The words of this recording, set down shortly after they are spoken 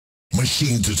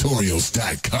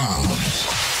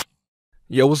MachineTutorials.com.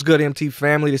 Yo, what's good, MT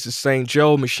family? This is St.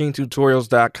 Joe,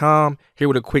 MachineTutorials.com, here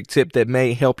with a quick tip that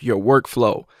may help your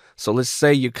workflow. So let's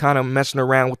say you're kind of messing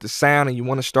around with the sound and you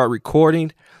want to start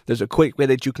recording. There's a quick way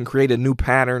that you can create a new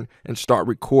pattern and start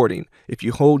recording. If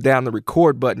you hold down the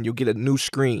record button, you'll get a new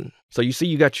screen. So you see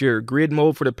you got your grid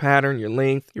mode for the pattern, your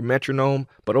length, your metronome,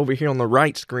 but over here on the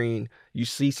right screen, you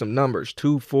see some numbers,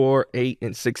 2, 4, 8,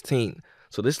 and 16.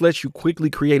 So this lets you quickly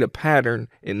create a pattern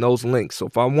in those links. So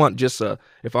if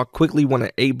I quickly want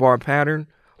an 8-bar pattern,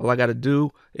 all I got to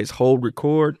do is hold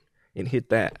record and hit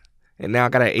that. And now I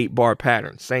got an 8-bar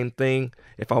pattern. Same thing.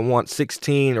 If I want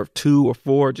 16 or 2 or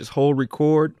 4, just hold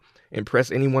record and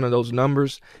press any one of those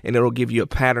numbers and it'll give you a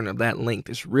pattern of that length.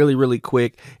 It's really, really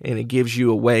quick, and it gives you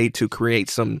a way to create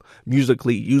some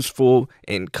musically useful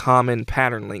and common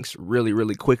pattern links really,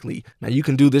 really quickly. Now you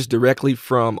can do this directly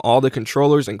from all the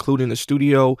controllers, including the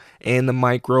studio and the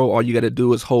micro. All you got to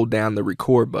do is hold down the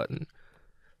record button.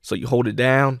 So you hold it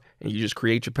down and you just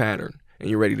create your pattern and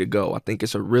you're ready to go. I think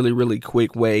it's a really, really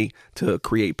quick way to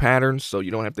create patterns, so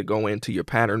you don't have to go into your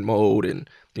pattern mode and,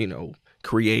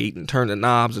 create and turn the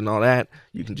knobs and all that.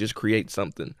 You can just create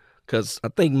something, because I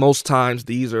think most times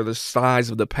these are the size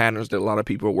of the patterns that a lot of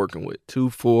people are working with: 2,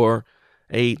 4,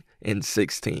 8, and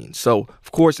 16. So,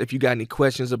 of course, if you got any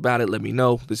questions about it, let me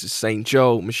know. This is St.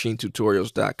 Joe,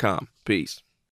 MachineTutorials.com. Peace.